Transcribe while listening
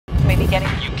getting...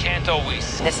 You can't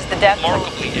always. This is the death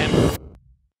Remarkably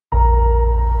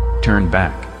Turn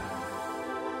back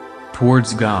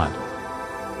towards God.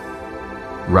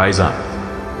 Rise up.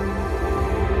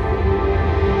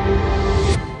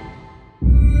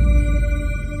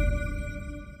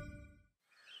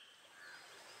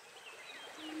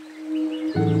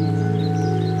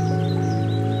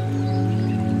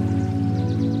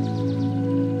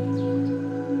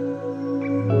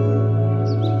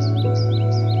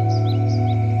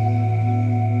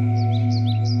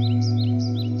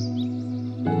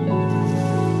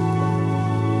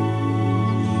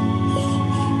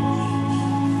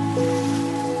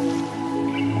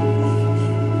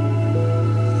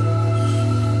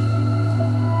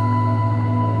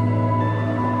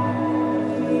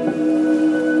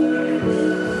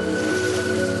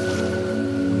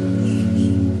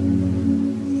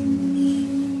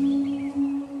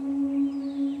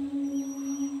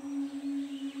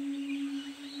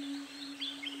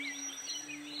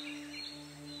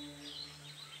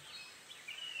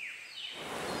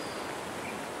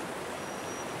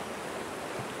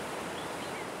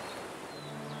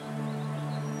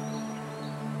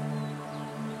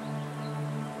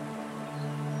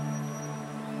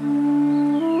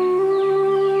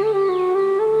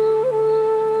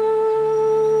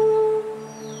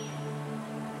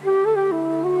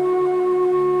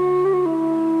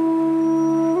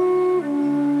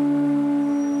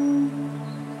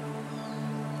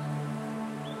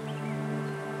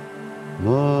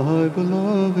 My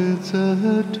beloved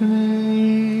said to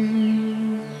me,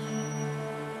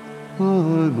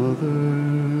 my mother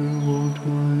won't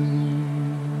mind,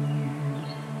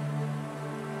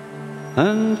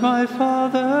 and my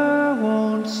father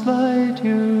won't slight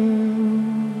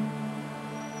you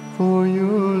for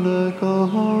your lack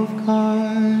of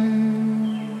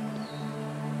kind.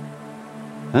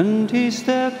 And he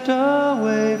stepped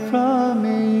away from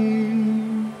me,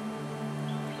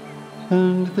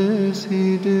 and this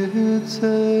he did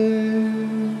say,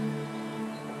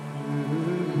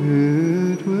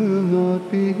 it will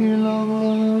not be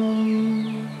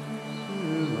long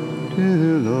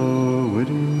till our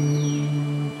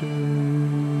wedding day.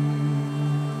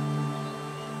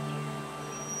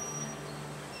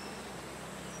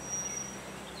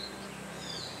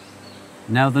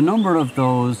 Now the number of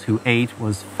those who ate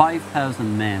was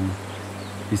 5,000 men,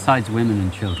 besides women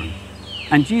and children.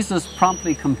 And Jesus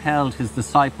promptly compelled his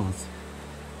disciples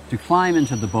to climb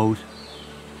into the boat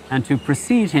and to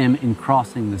precede him in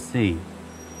crossing the sea,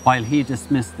 while he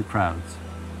dismissed the crowds.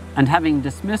 And having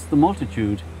dismissed the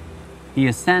multitude, he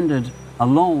ascended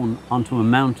alone onto a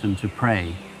mountain to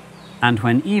pray. And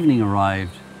when evening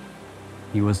arrived,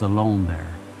 he was alone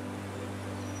there.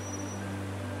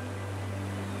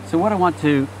 So what I want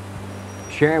to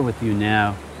share with you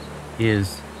now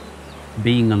is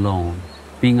being alone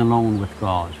with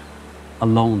God,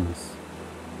 aloneness.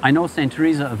 I know St.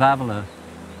 Teresa of Avila,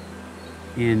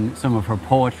 in some of her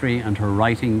poetry and her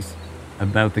writings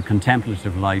about the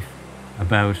contemplative life,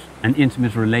 about an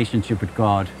intimate relationship with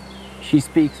God, she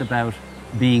speaks about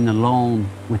being alone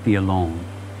with the alone.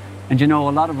 And you know,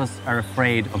 a lot of us are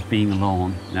afraid of being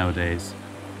alone nowadays.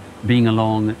 Being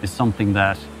alone is something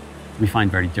that we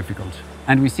find very difficult.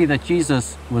 And we see that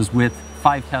Jesus was with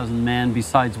 5,000 men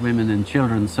besides women and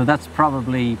children, so that's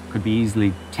probably, could be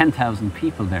easily 10,000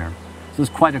 people there. So it's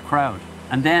quite a crowd.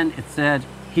 And then it said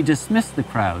he dismissed the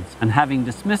crowds, and having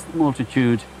dismissed the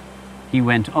multitude, he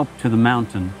went up to the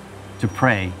mountain to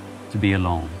pray, to be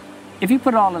alone. If you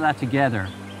put all of that together,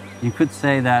 you could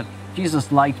say that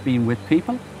Jesus liked being with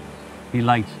people. He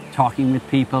liked talking with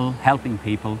people, helping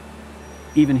people,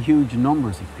 even huge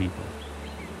numbers of people.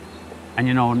 And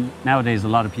you know, nowadays a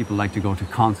lot of people like to go to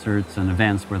concerts and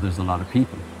events where there's a lot of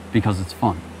people because it's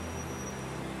fun.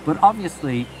 But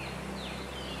obviously,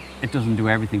 it doesn't do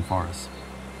everything for us.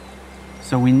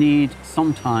 So we need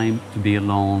some time to be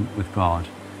alone with God.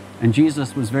 And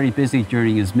Jesus was very busy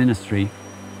during his ministry,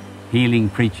 healing,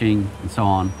 preaching, and so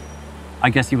on. I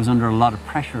guess he was under a lot of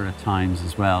pressure at times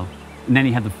as well. And then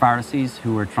he had the Pharisees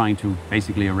who were trying to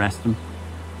basically arrest him.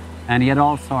 And he had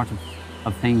all sorts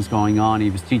of things going on.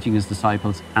 He was teaching his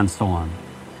disciples and so on.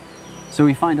 So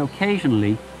we find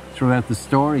occasionally throughout the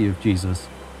story of Jesus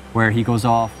where he goes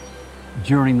off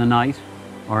during the night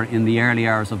or in the early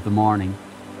hours of the morning,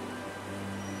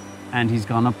 and he's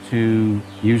gone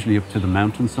usually up to the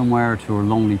mountain somewhere, to a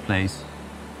lonely place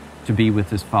to be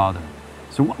with his Father.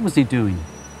 So what was he doing?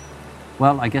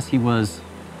 Well, I guess he was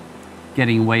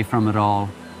getting away from it all,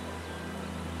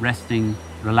 resting,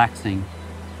 relaxing.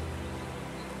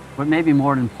 But maybe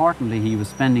more importantly, he was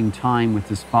spending time with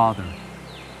his Father,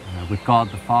 with God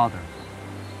the Father.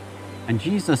 And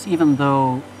Jesus, even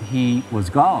though he was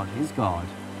God, is God,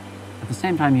 at the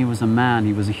same time he was a man,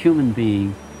 he was a human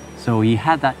being, so he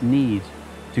had that need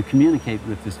to communicate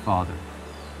with his Father.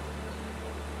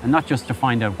 And not just to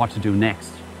find out what to do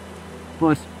next,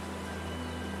 but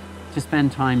to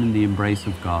spend time in the embrace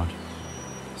of God.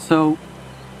 So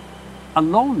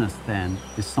aloneness then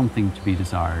is something to be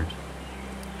desired.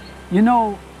 You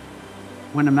know,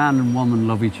 when a man and woman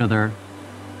love each other,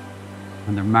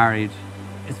 when they're married,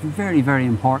 it's very, very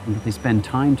important that they spend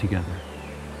time together.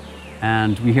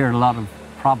 And we hear a lot of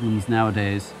problems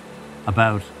nowadays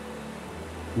about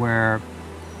where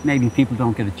maybe people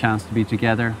don't get a chance to be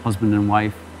together, husband and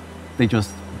wife.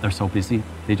 They're so busy,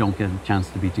 they don't get a chance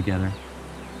to be together.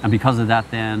 And because of that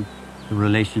then, the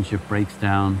relationship breaks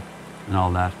down and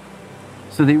all that.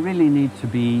 So they really need to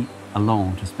be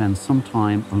alone, to spend some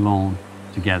time alone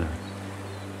together.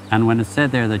 And when it's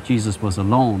said there that Jesus was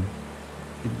alone,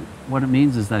 what it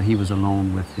means is that he was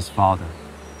alone with his Father.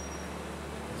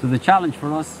 So the challenge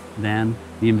for us then,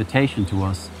 the invitation to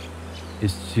us,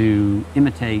 is to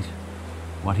imitate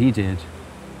what he did.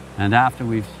 And after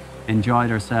we've enjoyed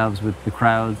ourselves with the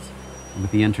crowds, with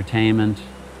the entertainment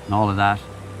and all of that,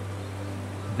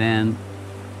 then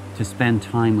to spend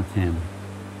time with him.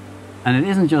 And it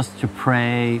isn't just to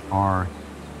pray or,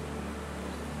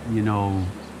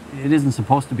 it isn't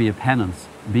supposed to be a penance.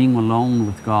 Being alone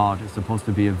with God is supposed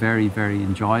to be a very, very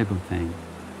enjoyable thing,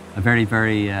 a very,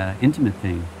 very intimate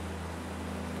thing.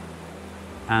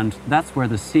 And that's where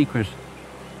the secret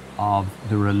of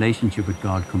the relationship with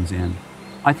God comes in.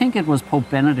 I think it was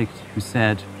Pope Benedict who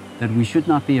said that we should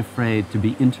not be afraid to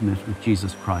be intimate with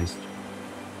Jesus Christ.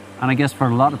 And I guess for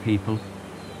a lot of people,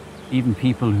 even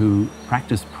people who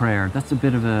practice prayer, that's a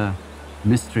bit of a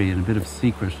mystery and a bit of a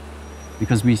secret,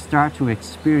 because we start to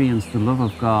experience the love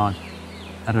of God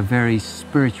at a very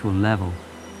spiritual level,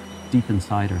 deep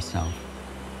inside ourselves.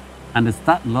 And it's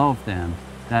that love then,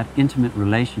 that intimate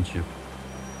relationship,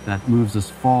 that moves us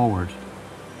forward,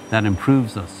 that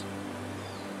improves us.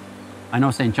 I know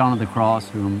St. John of the Cross,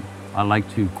 whom I like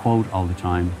to quote all the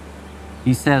time,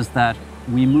 he says that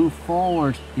we move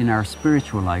forward in our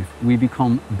spiritual life, we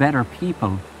become better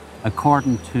people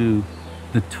according to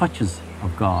the touches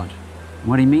of God.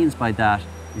 What he means by that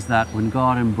is that when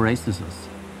God embraces us,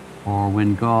 or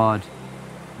when God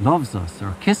loves us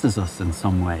or kisses us in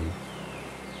some way,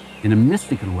 in a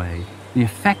mystical way, the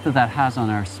effect that has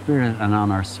on our spirit and on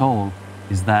our soul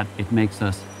is that it makes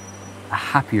us a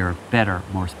happier, better,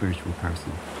 more spiritual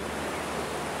person.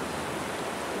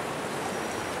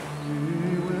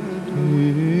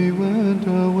 He went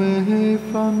away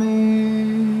from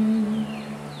me,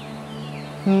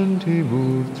 and he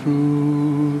moved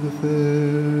through the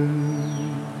fair,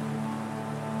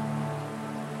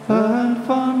 and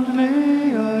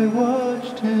fondly I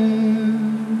watched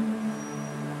him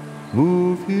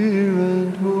move here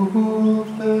and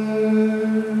move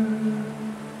there,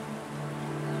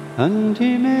 and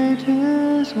he made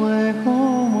his way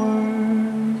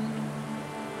homeward,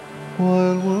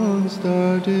 while one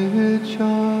star did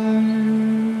shine,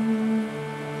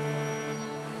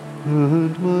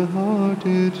 and my heart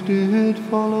it did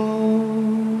follow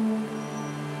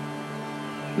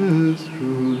this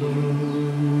true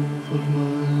love of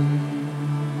mine.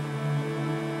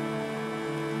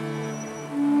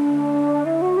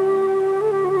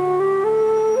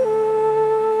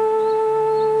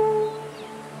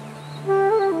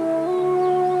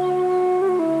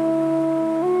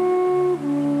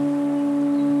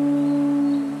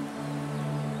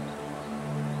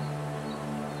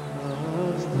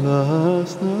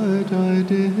 Last night I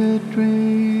did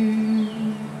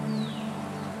dream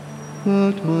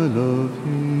that my love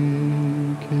he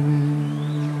came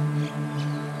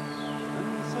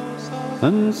in,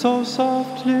 and so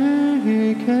softly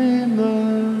he came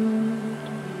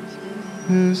that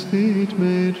his feet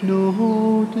made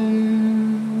no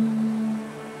din,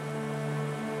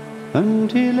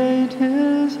 and he laid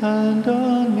his hand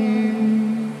on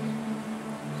me,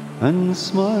 and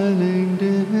smiling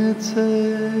did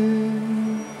say,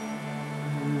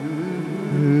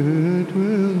 it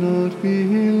will not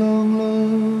be long,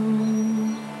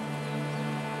 love,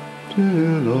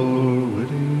 till our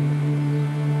wedding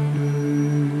day.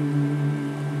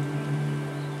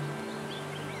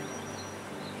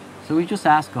 So we just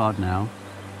ask God now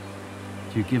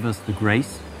to give us the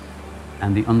grace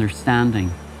and the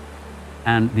understanding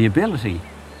and the ability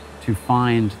to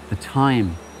find the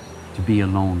time to be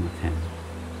alone with him.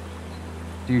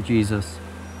 Dear Jesus,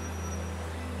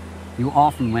 you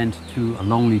often went to a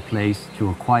lonely place, to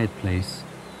a quiet place,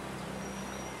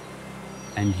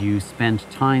 and you spent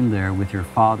time there with your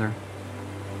Father,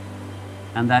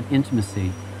 and that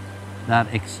intimacy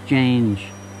that exchange,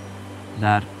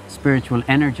 that spiritual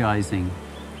energizing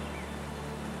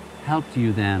helped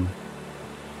you then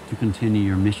to continue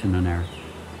your mission on earth.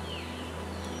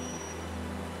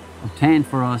 Obtain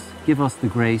for us, give us the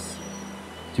grace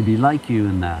to be like you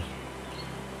in that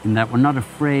we're not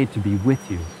afraid to be with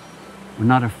you. We're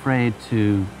not afraid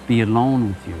to be alone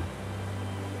with you.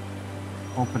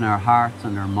 Open our hearts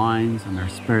and our minds and our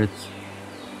spirits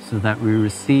so that we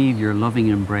receive your loving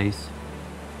embrace,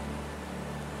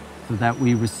 so that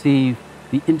we receive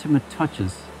the intimate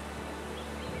touches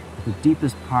of the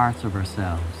deepest parts of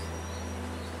ourselves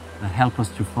that help us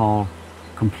to fall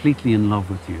completely in love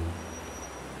with you.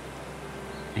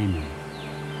 Amen.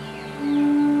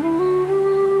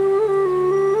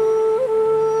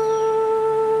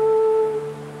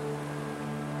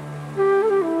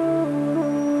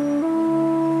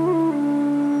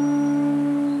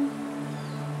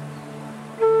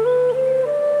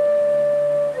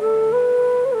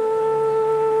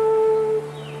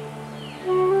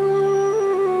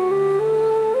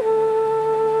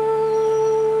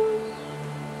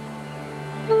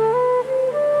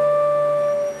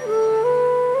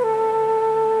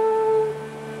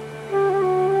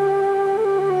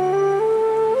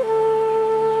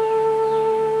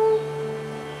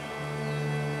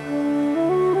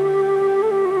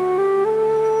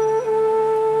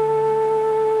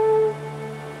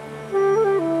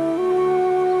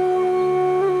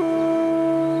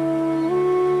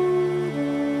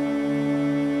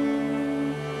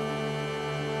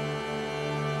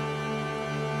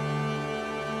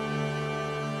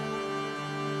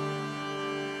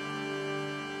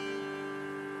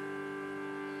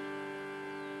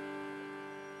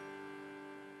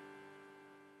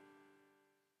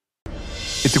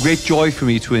 It's a great joy for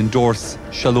me to endorse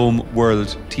Shalom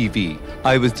World TV.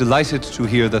 I was delighted to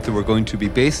hear that they were going to be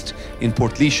based in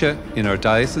Portlaoise in our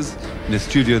diocese, in a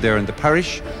studio there in the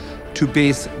parish, to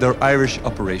base their Irish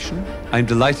operation. I'm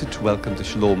delighted to welcome the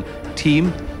Shalom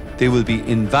team. They will be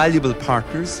invaluable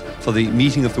partners for the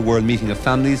Meeting of the World Meeting of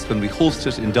Families when we host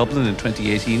it in Dublin in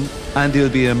 2018. And they will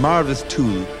be a marvellous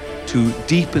tool to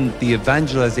deepen the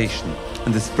evangelization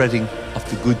and the spreading of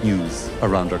the good news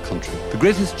around our country. The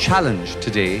greatest challenge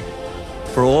today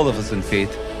for all of us in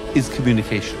faith is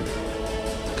communication.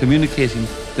 Communicating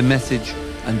the message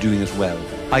and doing it well.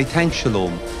 I thank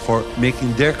Shalom for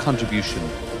making their contribution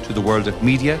to the world of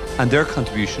media and their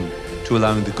contribution to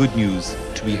allowing the good news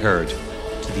to be heard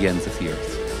to the ends of the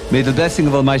earth. May the blessing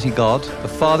of Almighty God, the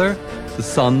Father, the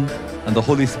Son, and the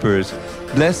Holy Spirit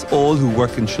bless all who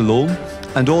work in Shalom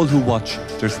and all who watch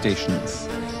their stations.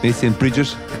 May St.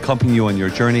 Bridget accompany you on your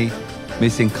journey. May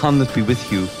St. Conleth be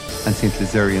with you and St.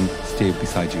 Lazarian stay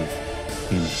beside you.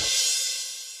 Amen.